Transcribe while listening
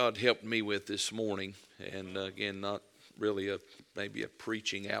God helped me with this morning, and again, not really maybe a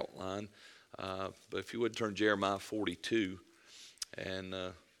preaching outline, but if you would turn Jeremiah 42, and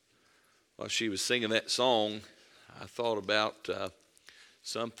while she was singing that song, I thought about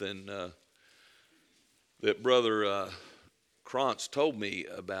something that Brother Krantz told me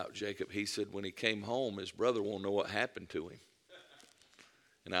about Jacob. He said when he came home, his brother won't know what happened to him.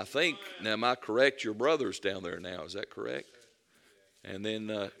 And I think, now am I correct, your brother's down there now, is that correct? And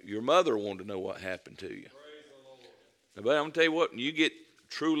then your mother wanted to know what happened to you. But I'm going to tell you what, when you get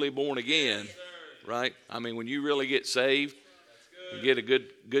truly born again, right? I mean, when you really get saved, you get a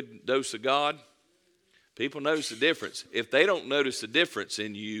good dose of God, people notice the difference. If they don't notice the difference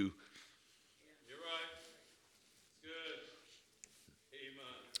in you, you're right. Good.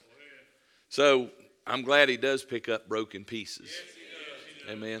 Amen. So I'm glad he does pick up broken pieces. Yes, he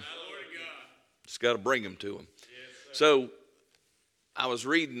does. Amen. God. Just got to bring them to him. Yes, So I was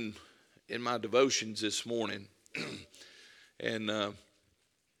reading in my devotions this morning, and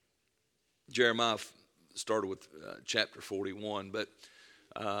Jeremiah started with chapter 41, but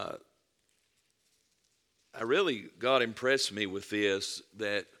God impressed me with this,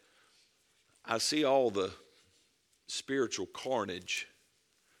 that I see all the spiritual carnage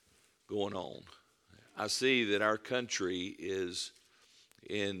going on. I see that our country is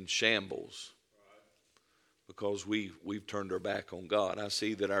in shambles because we've turned our back on God. I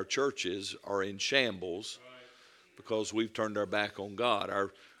see that our churches are in shambles because we've turned our back on God.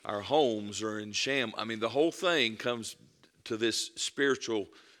 Our homes are in shambles. I mean, the whole thing comes to this spiritual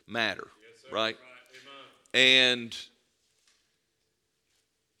matter, yes, right? And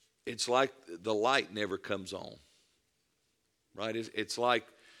it's like the light never comes on, right? It's like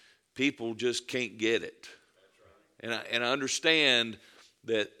people just can't get it. And I understand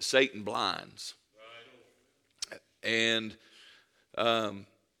that Satan blinds. And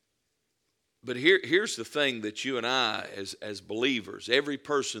but here's the thing that you and I as believers, every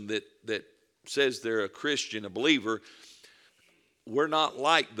person that says they're a Christian, a believer, we're not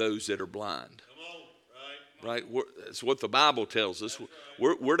like those that are blind. Right? That's what the Bible tells us.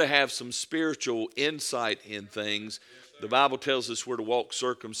 We're to have some spiritual insight in things. The Bible tells us we're to walk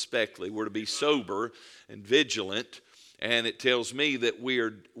circumspectly. We're to be sober and vigilant. And it tells me that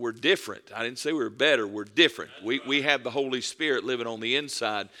we're different. I didn't say we were better. We're different. We have the Holy Spirit living on the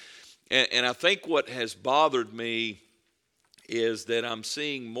inside. And I think what has bothered me is that I'm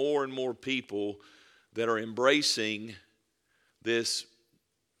seeing more and more people that are embracing this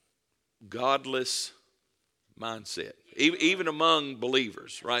godless mindset, even among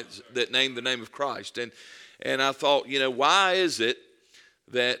believers, right, that name the name of Christ. And I thought, why is it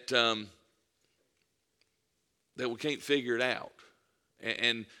that that we can't figure it out?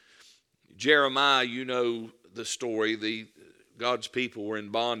 And Jeremiah, the story, God's people were in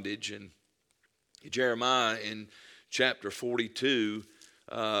bondage, and Jeremiah in chapter 42,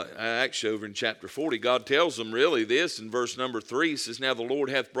 actually over in chapter 40, God tells them really this in verse number 3. He says, "Now the Lord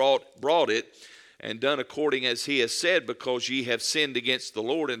hath brought it, and done according as he has said, because ye have sinned against the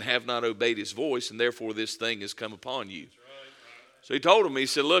Lord and have not obeyed his voice, and therefore this thing has come upon you." So he told him, he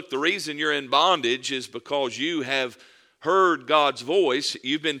said, look, the reason you're in bondage is because you have heard God's voice.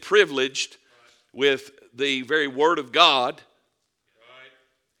 You've been privileged with the very word of God,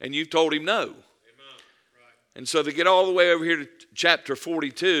 and you've told him no. And so they get all the way over here to chapter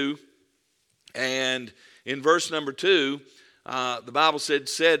 42, and in verse number 2, the Bible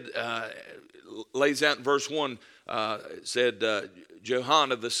lays out in verse 1, said,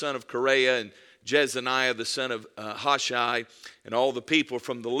 Johanan the son of Kareah and Jezaniah the son of Hashai, and all the people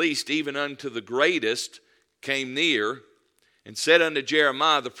from the least even unto the greatest came near, and said unto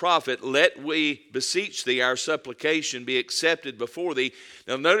Jeremiah the prophet, "Let we beseech thee, our supplication be accepted before thee."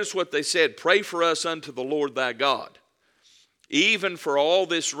 Now notice what they said, "Pray for us unto the Lord thy God, even for all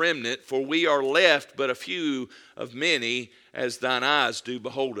this remnant, for we are left but a few of many, as thine eyes do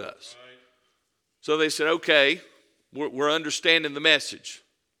behold us." So they said, okay, we're understanding the message,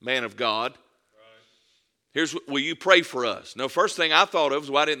 man of God. Will you pray for us? Now, first thing I thought of was,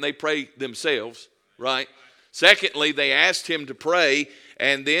 why didn't they pray themselves, right? Secondly, they asked him to pray,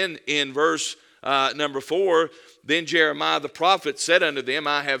 and then in verse number 4, then Jeremiah the prophet said unto them,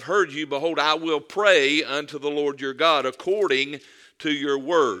 "I have heard you, behold, I will pray unto the Lord your God according to your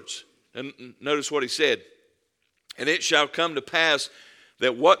words." And notice what he said, "And it shall come to pass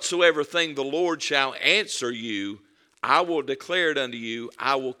that whatsoever thing the Lord shall answer you, I will declare it unto you.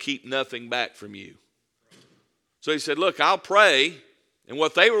 I will keep nothing back from you." So he said, look, I'll pray. And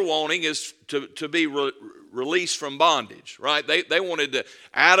what they were wanting is to be released from bondage, right? They wanted to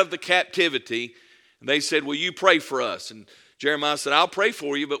out of the captivity. And they said, will you pray for us? And Jeremiah said, I'll pray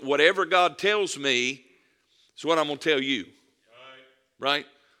for you, but whatever God tells me is what I'm going to tell you. Right?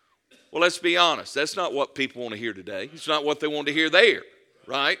 Well, let's be honest. That's not what people want to hear today. It's not what they want to hear there.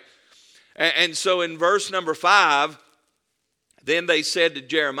 Right? And so in verse number 5, then they said to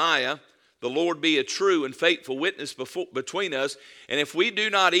Jeremiah, the Lord be a true and faithful witness between us, and if we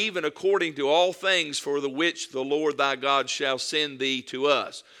do not even according to all things for the which the Lord thy God shall send thee to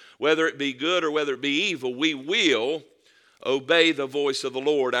us, whether it be good or whether it be evil, we will obey the voice of the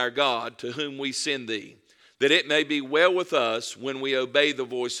Lord our God, to whom we send thee, that it may be well with us when we obey the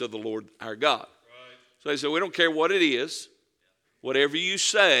voice of the Lord our God. Right. So they said, we don't care what it is. Whatever you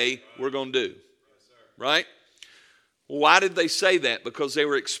say, we're going to do. Right? Why did they say that? Because they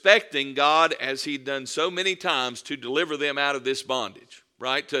were expecting God, as he'd done so many times, to deliver them out of this bondage.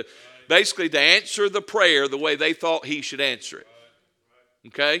 Right? To basically to answer the prayer the way they thought he should answer it.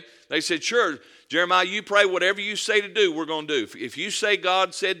 Okay? They said, sure, Jeremiah, you pray whatever you say to do, we're going to do. If you say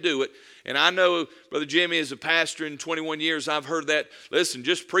God said do it, and I know, Brother Jimmy, as a pastor in 21 years, I've heard that. Listen,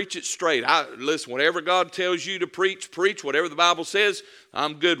 just preach it straight. Listen, whatever God tells you to preach. Whatever the Bible says,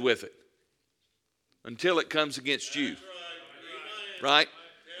 I'm good with it. Until it comes against you. Right?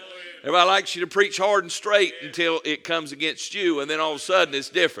 Everybody likes you to preach hard and straight until it comes against you, and then all of a sudden it's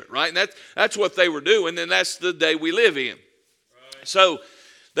different. Right? And that's what they were doing, and that's the day we live in. So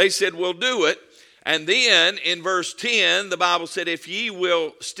they said, we'll do it. And then in verse 10, the Bible said, if ye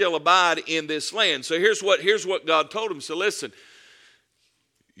will still abide in this land. So here's what God told them. So listen,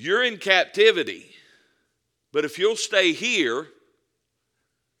 you're in captivity, but if you'll stay here,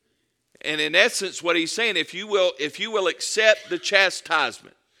 and in essence what he's saying, if you will accept the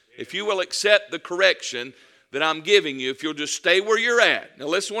chastisement, if you will accept the correction that I'm giving you, if you'll just stay where you're at. Now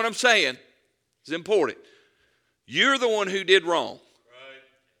listen to what I'm saying. It's important. You're the one who did wrong.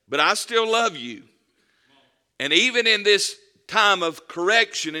 But I still love you. And even in this time of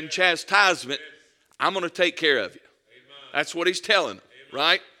correction and chastisement, I'm going to take care of you. That's what he's telling them,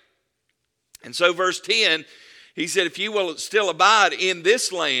 right? And so verse 10, he said, if you will still abide in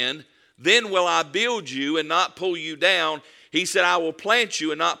this land, then will I build you and not pull you down. He said, I will plant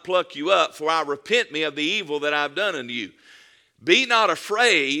you and not pluck you up, for I repent me of the evil that I've done unto you. Be not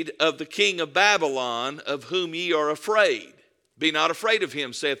afraid of the king of Babylon, of whom ye are afraid. Be not afraid of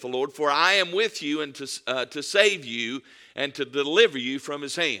him, saith the Lord, for I am with you and to save you and to deliver you from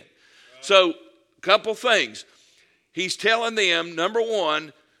his hand. Right. So, a couple things. He's telling them, number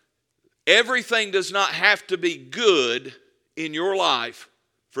one, everything does not have to be good in your life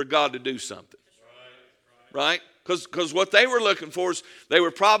for God to do something. Right? Because what they were looking for is they were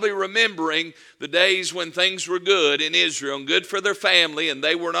probably remembering the days when things were good in Israel and good for their family, and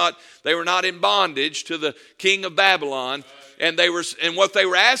they were not in bondage to the king of Babylon. And what they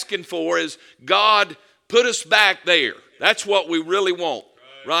were asking for is, God, put us back there. That's what we really want,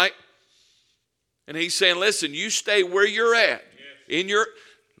 right? And he's saying, listen, you stay where you're at.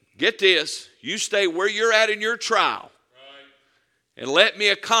 Get this, you stay where you're at in your trial. And let me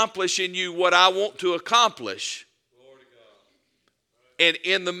accomplish in you what I want to accomplish. And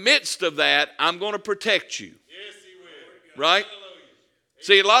in the midst of that, I'm going to protect you. Right?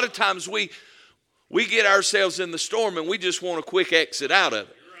 See, a lot of times we get ourselves in the storm and we just want a quick exit out of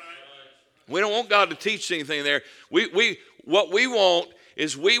it. We don't want God to teach anything there. What we want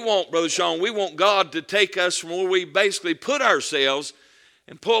is Brother Sean, we want God to take us from where we basically put ourselves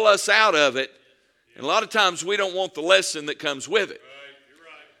and pull us out of it. And a lot of times we don't want the lesson that comes with it.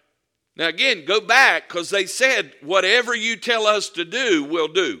 Now again, go back, because they said, whatever you tell us to do, we'll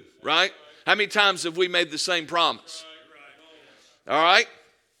do. Right? How many times have we made the same promise? All right?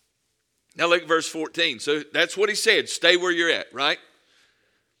 Now look at verse 14. So that's what he said. Stay where you're at, right?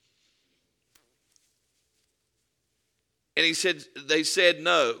 And they said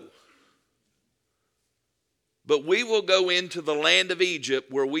no. But we will go into the land of Egypt,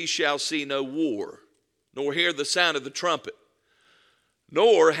 where we shall see no war, nor hear the sound of the trumpet,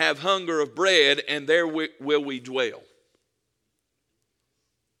 nor have hunger of bread, and there will we dwell.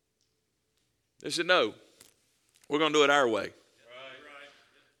 They said no. We're going to do it our way.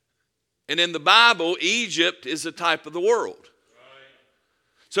 And in the Bible, Egypt is a type of the world.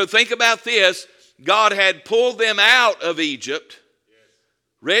 So think about this. God had pulled them out of Egypt,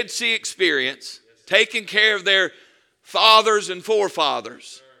 Red Sea experience, taken care of their fathers and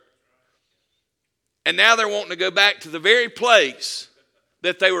forefathers. And now they're wanting to go back to the very place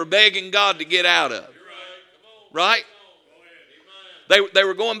that they were begging God to get out of. Right? They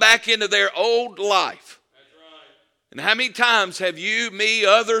were going back into their old life. And how many times have you, me,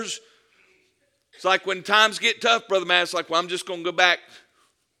 others... It's like when times get tough, Brother Matt, it's like, well, I'm just going to go back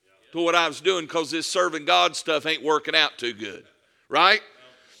to what I was doing because this serving God stuff ain't working out too good. Right?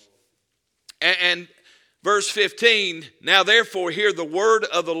 And verse 15, now therefore hear the word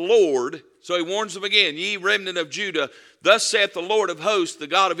of the Lord. So he warns them again, ye remnant of Judah, thus saith the Lord of hosts, the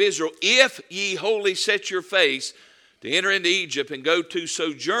God of Israel, if ye wholly set your face to enter into Egypt and go to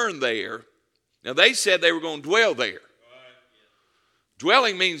sojourn there. Now they said they were going to dwell there.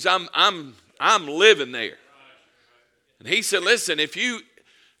 Dwelling means I'm living there. And he said, listen, if you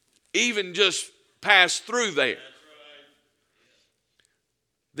even just pass through there,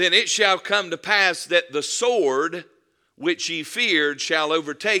 then it shall come to pass that the sword which ye feared shall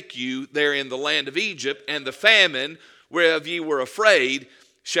overtake you there in the land of Egypt, and the famine whereof ye were afraid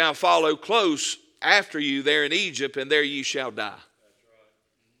shall follow close after you there in Egypt, and there ye shall die.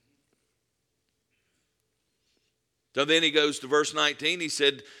 So then he goes to verse 19. He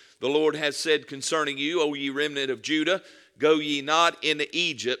said, the Lord has said concerning you, O ye remnant of Judah, go ye not into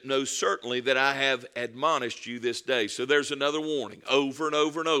Egypt, know certainly that I have admonished you this day. So there's another warning. Over and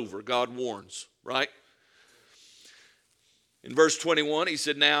over and over, God warns, right? In verse 21, he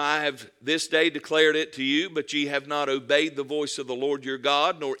said, now I have this day declared it to you, but ye have not obeyed the voice of the Lord your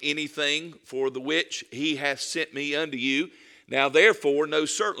God, nor anything for the which he hath sent me unto you. Now therefore know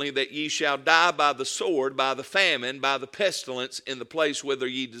certainly that ye shall die by the sword, by the famine, by the pestilence, in the place whither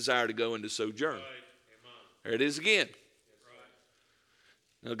ye desire to go into sojourn. Right. There it is again.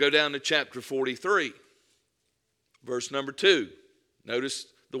 Right. Now go down to chapter 43, verse number 2. Notice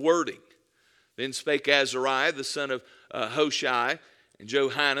the wording. Then spake Azariah, the son of Hoshai, and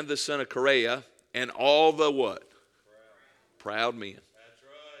Johanan, the son of Kareah, and all the what? Proud men.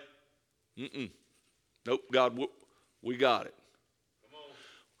 That's right. Nope, God, we got it.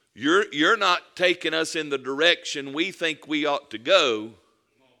 You're not taking us in the direction we think we ought to go.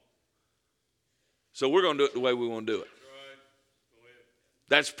 So we're going to do it the way we want to do it.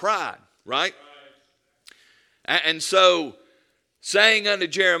 That's pride, right? And so, saying unto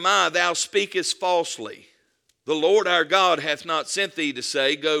Jeremiah, thou speakest falsely. The Lord our God hath not sent thee to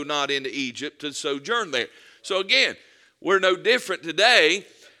say, go not into Egypt to sojourn there. So again, we're no different today.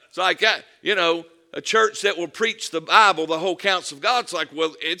 It's like, a church that will preach the Bible, the whole counsel of God. It's like,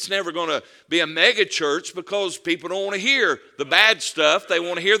 well, it's never going to be a mega church because people don't want to hear the bad stuff. They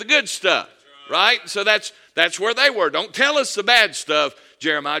want to hear the good stuff, right? So that's where they were. Don't tell us the bad stuff,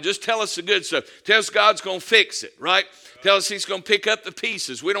 Jeremiah. Just tell us the good stuff. Tell us God's going to fix it, right? Tell us he's going to pick up the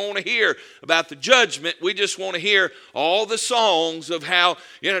pieces. We don't want to hear about the judgment. We just want to hear all the songs of how,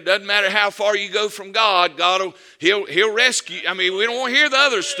 it doesn't matter how far you go from God, he'll rescue you. I mean, we don't want to hear the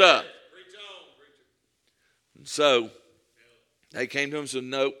other stuff. So they came to him and said,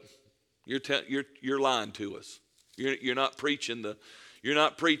 "Nope, you're lying to us. You're not preaching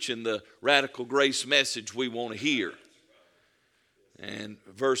the radical grace message we want to hear." And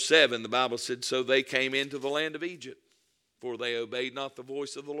verse 7, the Bible said, "So they came into the land of Egypt, for they obeyed not the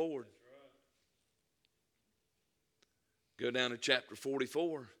voice of the Lord." Go down to chapter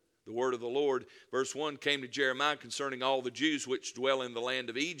 44. The word of the Lord, verse 1, came to Jeremiah concerning all the Jews which dwell in the land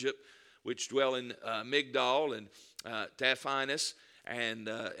of Egypt, which dwell in Migdol and Taphinus and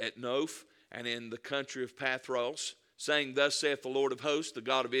at Noph and in the country of Pathros, saying, Thus saith the Lord of hosts, the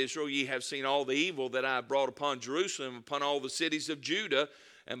God of Israel, ye have seen all the evil that I have brought upon Jerusalem, upon all the cities of Judah,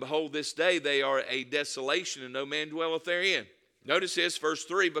 and behold, this day they are a desolation, and no man dwelleth therein. Notice this, verse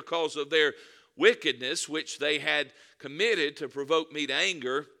 3, because of their wickedness which they had committed to provoke me to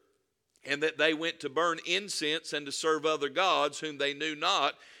anger, and that they went to burn incense and to serve other gods whom they knew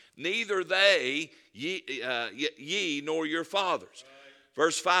not, neither they, ye nor your fathers. Right.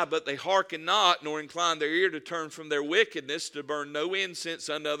 Verse 5, but they hearken not, nor incline their ear to turn from their wickedness, to burn no incense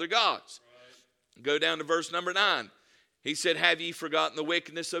unto other gods. Right. Go down to verse number 9. He said, have ye forgotten the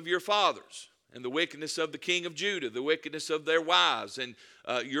wickedness of your fathers, and the wickedness of the king of Judah, the wickedness of their wives, and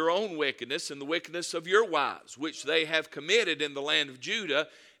your own wickedness, and the wickedness of your wives, which they have committed in the land of Judah,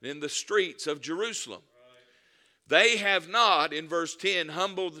 and in the streets of Jerusalem. They have not, in verse 10,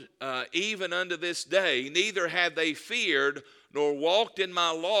 humbled even unto this day, neither have they feared, nor walked in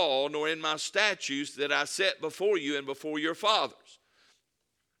my law, nor in my statutes that I set before you and before your fathers.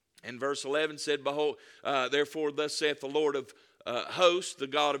 And verse 11 said, Behold, therefore thus saith the Lord of hosts, the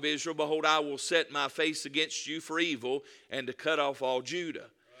God of Israel, Behold, I will set my face against you for evil, and to cut off all Judah. Right.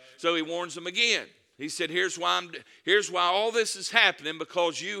 So he warns them again. He said, here's why all this is happening,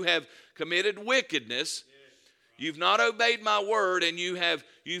 because you have committed wickedness. You've not obeyed my word, and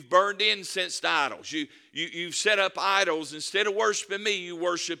you've burned incense to idols. You've set up idols. Instead of worshiping me, you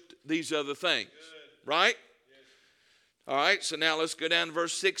worshiped these other things. Good. Right? Yes. All right, so now let's go down to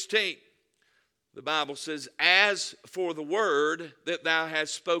verse 16. The Bible says, as for the word that thou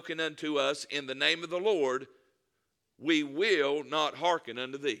hast spoken unto us in the name of the Lord, we will not hearken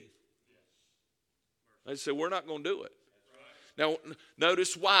unto thee. They said, we're not going to do it. Now,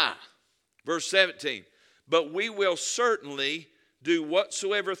 notice why. Verse 17, but we will certainly do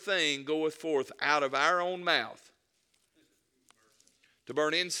whatsoever thing goeth forth out of our own mouth, to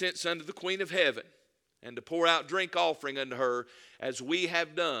burn incense unto the Queen of heaven, and to pour out drink offering unto her, as we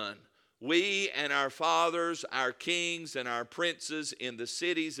have done, we and our fathers, our kings and our princes in the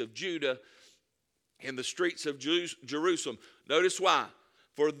cities of Judah, in the streets of Jerusalem. Notice why.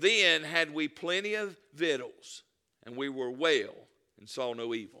 For then had we plenty of victuals, and we were well, and saw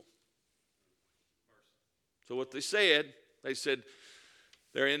no evil. So what they said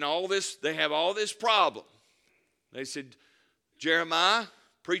they're in all this, they have all this problem. They said, Jeremiah,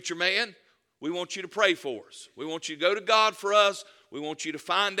 preacher man, we want you to pray for us. We want you to go to God for us. We want you to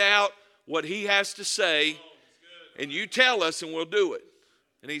find out what he has to say, and you tell us and we'll do it.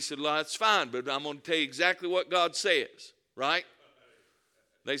 And he said, well, that's fine, but I'm going to tell you exactly what God says, right?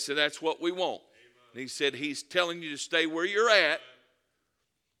 They said, that's what we want. And he said, he's telling you to stay where you're at,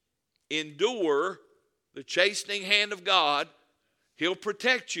 endure the chastening hand of God. He'll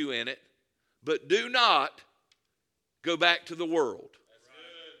protect you in it, but do not go back to the world.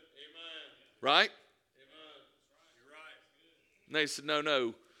 Right? And they said,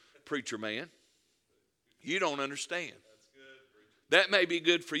 no, preacher man, you don't understand. That may be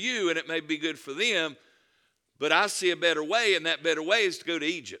good for you and it may be good for them, but I see a better way, and that better way is to go to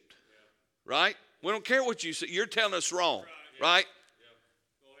Egypt. Right? We don't care what you say. You're telling us wrong. Right?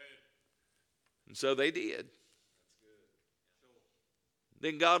 And so they did.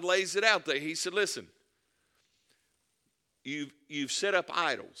 Then God lays it out there. He said, listen, you've set up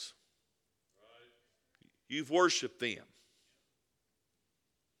idols. You've worshiped them.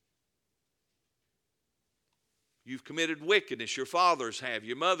 You've committed wickedness. Your fathers have.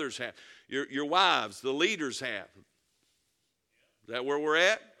 Your mothers have. Your wives, the leaders have. Is that where we're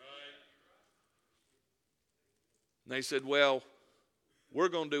at? And they said, well, we're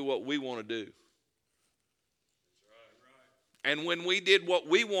going to do what we want to do. And when we did what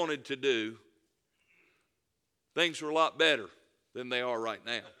we wanted to do, things were a lot better than they are right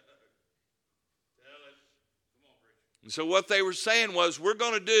now. And so what they were saying was, we're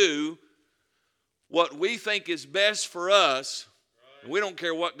going to do what we think is best for us, and we don't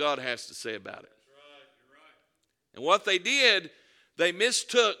care what God has to say about it. And what they did, they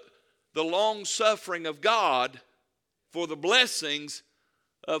mistook the long suffering of God for the blessings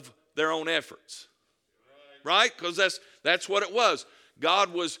of their own efforts. Right? Because that's what it was.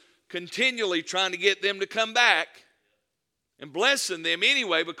 God was continually trying to get them to come back and blessing them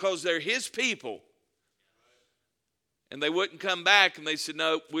anyway, because they're his people. And they wouldn't come back, and they said,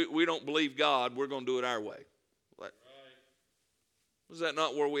 no, we don't believe God. We're going to do it our way. What? Was that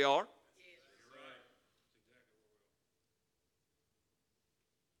not where we are?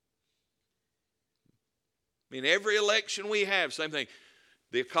 I mean, every election we have, same thing.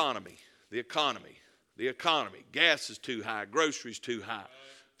 The economy. Gas is too high. Groceries too high.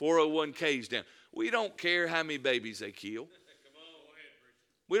 401k's down. We don't care how many babies they kill.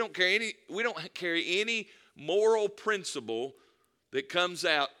 We don't carry any moral principle that comes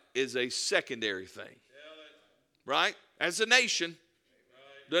out is a secondary thing. Right? As a nation,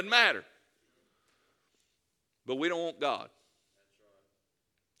 doesn't matter. But we don't want God.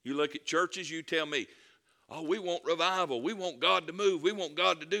 You look at churches, you tell me, oh, we want revival. We want God to move. We want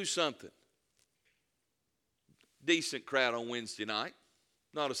God to do something. Decent crowd on Wednesday night.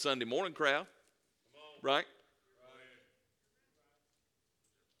 Not a Sunday morning crowd. Right?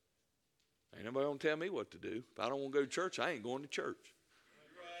 Ain't nobody going to tell me what to do. If I don't want to go to church, I ain't going to church.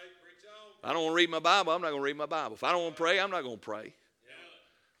 If I don't want to read my Bible, I'm not going to read my Bible. If I don't want to pray, I'm not going to pray.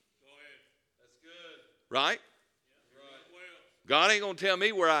 Right? God ain't going to tell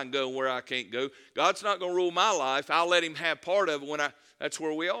me where I can go and where I can't go. God's not going to rule my life. I'll let him have part of it that's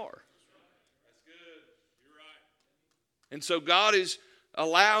where we are. And so God is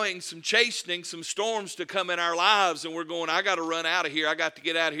allowing some chastening, some storms to come in our lives, and we're going, I got to run out of here. I got to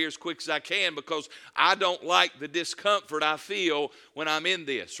get out of here as quick as I can, because I don't like the discomfort I feel when I'm in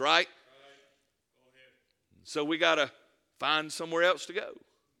this, right? So we got to find somewhere else to go.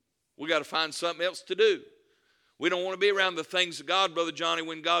 We got to find something else to do. We don't want to be around the things of God, Brother Johnny,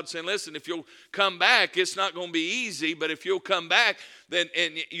 when God's saying, listen, if you'll come back, it's not going to be easy, but if you'll come back, then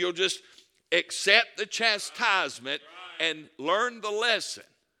and you'll just accept the chastisement and learn the lesson.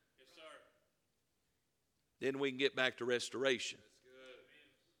 Yes, sir. Then we can get back to restoration.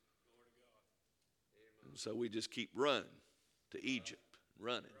 And so we just keep running to Egypt,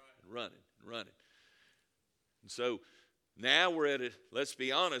 running. and running and running. And so now we're at it. Let's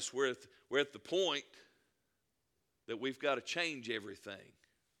be honest, we're at the point that we've got to change everything.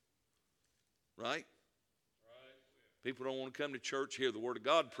 Right? People don't want to come to church, hear the Word of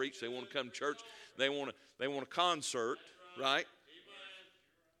God preached. They want to come to church. They want a concert, right?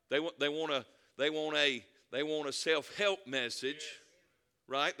 They want a self-help message,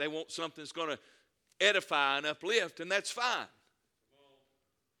 right? They want something that's going to edify and uplift, and that's fine.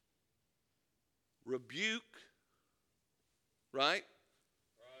 Rebuke, right?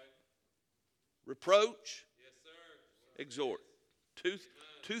 Reproach, exhort.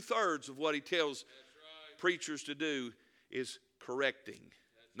 Two-thirds of what he tells preachers to do is correcting.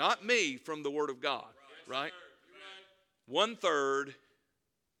 Not me, from the Word of God, right? 1/3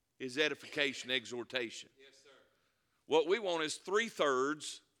 is edification, exhortation. What we want is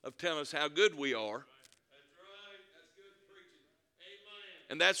 3/3 of telling us how good we are.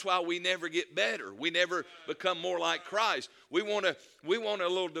 And that's why we never get better. We never become more like Christ. We want a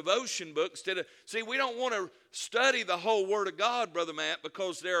little devotion book instead of, see, we don't want to study the whole Word of God, Brother Matt,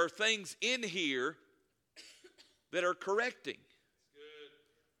 because there are things in here that are correcting.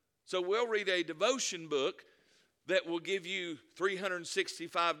 So we'll read a devotion book that will give you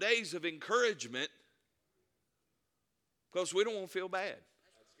 365 days of encouragement because we don't want to feel bad.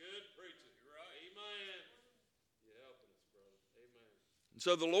 That's good preaching. You're right. Amen. You're helping us, brother. Amen. And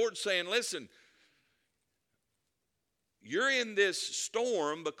so the Lord's saying, listen, you're in this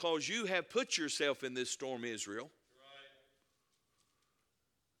storm because you have put yourself in this storm, Israel. Right.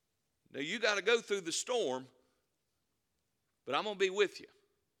 Now you got to go through the storm, but I'm going to be with you.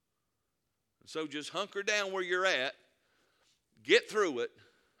 So just hunker down where you're at, get through it.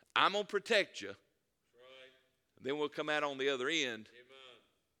 I'm going to protect you. Right. Then we'll come out on the other end. Amen.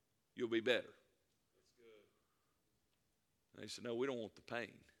 You'll be better. That's good. And they said, no, we don't want the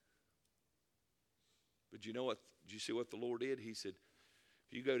pain. But you know what? Did you see what the Lord did? He said,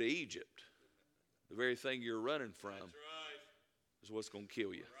 if you go to Egypt, the very thing you're running from That's right. is what's going to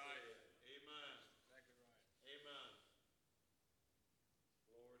kill you. Right. Amen. Exactly right. Amen.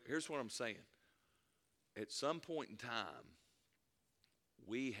 Here's what I'm saying. At some point in time,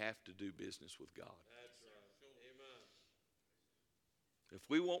 we have to do business with God. That's right. Amen. If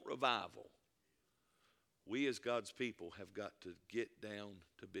we want revival, we as God's people have got to get down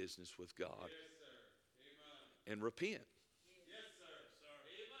to business with God. Yes, sir. Amen. And repent. Yes, sir.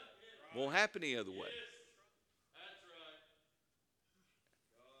 Amen. Won't happen any other way. Yes. That's right.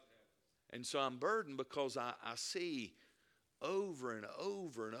 God help us. And so I'm burdened because I see over and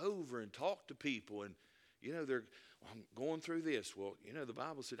over and over and talk to people, and you know, I'm going through this. Well, you know, the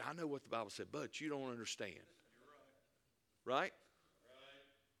Bible said, I know what the Bible said, but you don't understand. You're right. Right?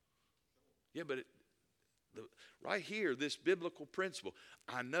 Yeah, but right here, this biblical principle,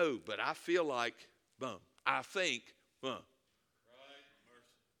 I know, but I feel like, boom. I think, boom. Right.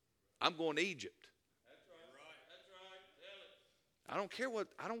 Mercy. I'm going to Egypt. That's right. That's right. Tell it.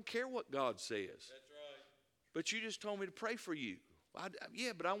 I don't care what God says. That's right. But you just told me to pray for you.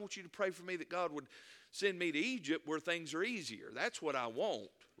 Yeah, but I want you to pray for me that God would send me to Egypt where things are easier. That's what I want,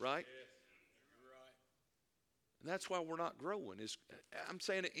 right? Yes. You're right. And that's why we're not growing. I'm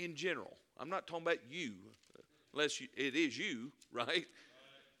saying it in general. I'm not talking about you, unless it is you, right? Right.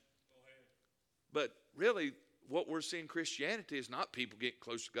 Go ahead. But really, what we're seeing Christianity is not people getting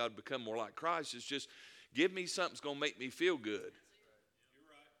close to God, become more like Christ. It's just give me something that's going to make me feel good. You're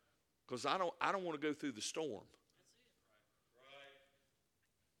right. Because I don't want to go through the storm. Right.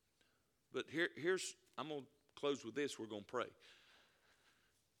 But here's, I'm going to close with this. We're going to pray.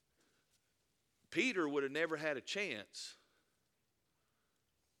 Peter would have never had a chance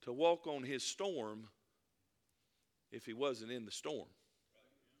to walk on his storm if he wasn't in the storm.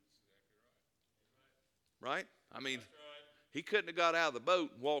 Right? I mean, he couldn't have got out of the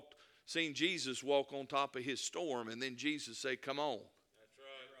boat and seen Jesus walk on top of his storm, and then Jesus say, come on. That's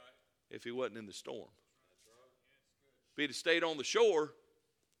right. If he wasn't in the storm. That's right. If he'd have stayed on the shore,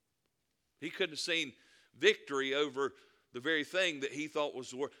 he couldn't have seen victory over the very thing that he thought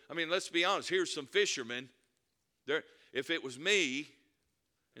was the worst. I mean, let's be honest. Here's some fishermen. If it was me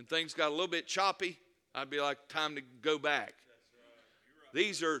and things got a little bit choppy, I'd be like, time to go back. That's right.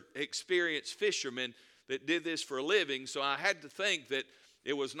 These are experienced fishermen that did this for a living, so I had to think that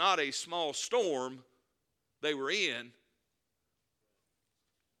it was not a small storm they were in.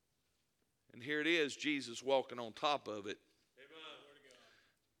 And here it is, Jesus walking on top of it. Amen.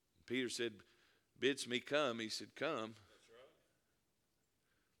 Peter said, bids me come. He said, come. That's right.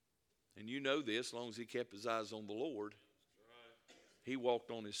 And you know this, as long as he kept his eyes on the Lord, That's right. he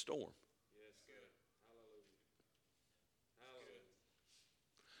walked on his storm. Yes, sir. Hallelujah.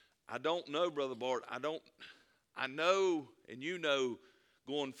 I don't know, Brother Bart. I know, and you know,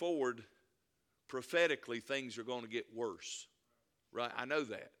 going forward, prophetically, things are going to get worse. Right? I know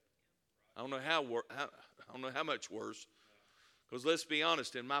that. I don't know how much worse. Because let's be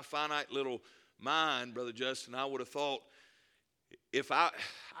honest, in my finite little mind, Brother Justin, I would have thought,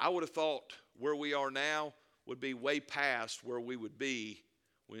 I would have thought where we are now would be way past where we would be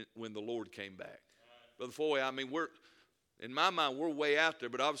when the Lord came back. Right. Brother Foy, I mean, in my mind, we're way out there,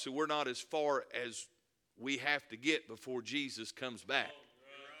 but obviously we're not as far as we have to get before Jesus comes back. Right.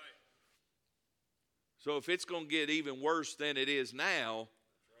 So if it's going to get even worse than it is now,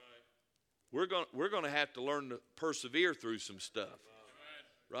 we're going to have to learn to persevere through some stuff. Amen.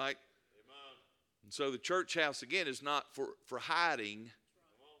 Right? Amen. And so the church house, again, is not for hiding.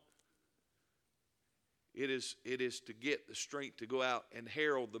 It is to get the strength to go out and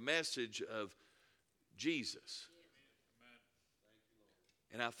herald the message of Jesus.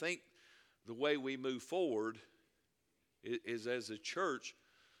 Amen. And I think the way we move forward is as a church,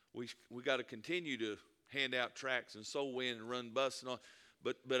 we got to continue to hand out tracts and soul win and run buses and all.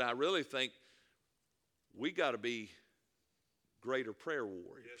 But I really think we got to be greater prayer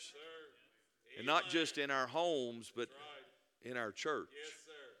warriors. Yes, sir. And not just in our homes, but in our church. Yes,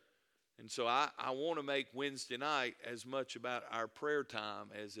 sir. And so I want to make Wednesday night as much about our prayer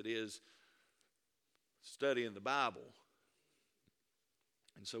time as it is studying the Bible.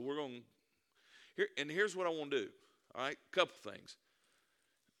 And so we're going to, here's what I want to do. All right, a couple things.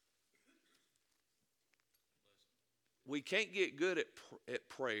 We can't get good at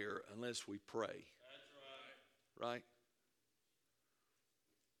prayer unless we pray. That's right. Right?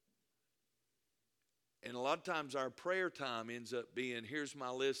 And a lot of times our prayer time ends up being, here's my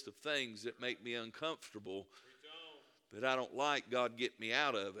list of things that make me uncomfortable, that I don't like. God, get me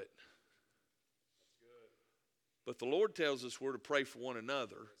out of it. But the Lord tells us we're to pray for one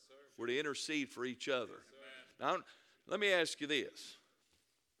another. Yes, we're to intercede for each other. Yes, now, let me ask you this.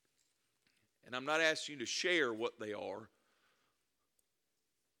 And I'm not asking you to share what they are.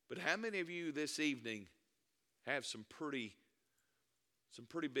 But how many of you this evening have some pretty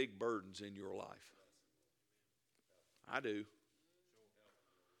big burdens in your life? I do.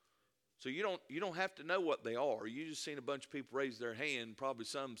 So you don't have to know what they are. You just seen a bunch of people raise their hand. Probably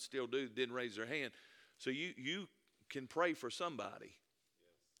some still do, didn't raise their hand. So you can pray for somebody.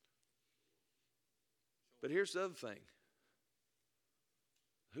 But here's the other thing.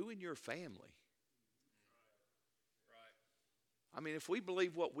 Who in your family? I mean, if we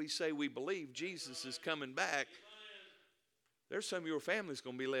believe what we say we believe, Jesus is coming back, there's some of your family's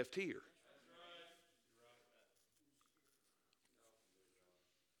going to be left here.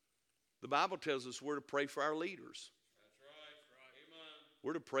 The Bible tells us we're to pray for our leaders.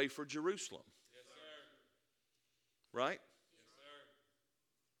 We're to pray for Jerusalem. Yes, sir. Right?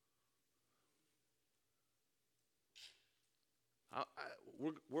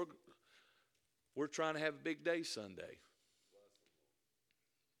 Yes, sir. We're trying to have a big day Sunday.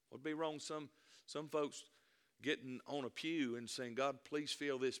 What'd be wrong? Some folks getting on a pew and saying, God, please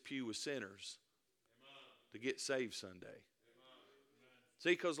fill this pew with sinners. Amen. To get saved Sunday. Amen. See,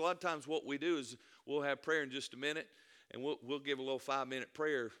 because a lot of times what we do is we'll have prayer in just a minute, and we'll give a little 5-minute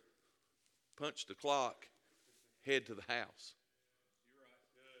prayer, punch the clock, head to the house. You're right.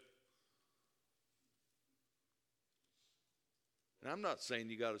 Good. And I'm not saying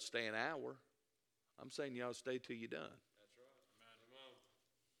you got to stay an hour. I'm saying you ought to stay till you're done. That's right. Amen.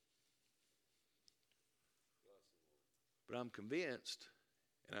 But I'm convinced,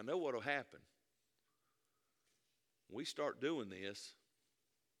 and I know what will happen. When we start doing this,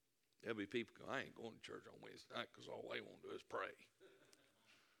 there'll be people go, I ain't going to church on Wednesday night because all they want to do is pray.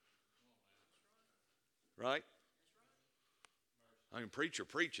 Right? I mean, preacher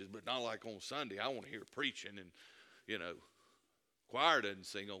preaches, but not like on Sunday. I want to hear preaching, and, choir doesn't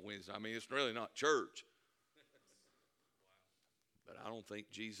sing on Wednesday. I mean, it's really not church. But I don't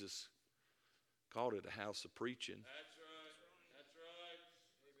think Jesus called it a house of preaching. That's right. That's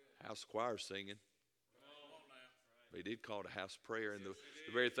right. House of choir singing. But he did call it a house of prayer. And the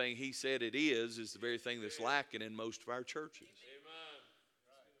very thing he said it is the very thing that's lacking in most of our churches. Amen.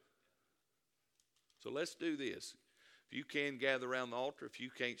 So let's do this. If you can gather around the altar, if you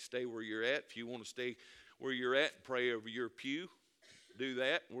can't stay where you're at, if you want to stay where you're at and pray over your pew, do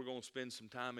that. We're going to spend some time in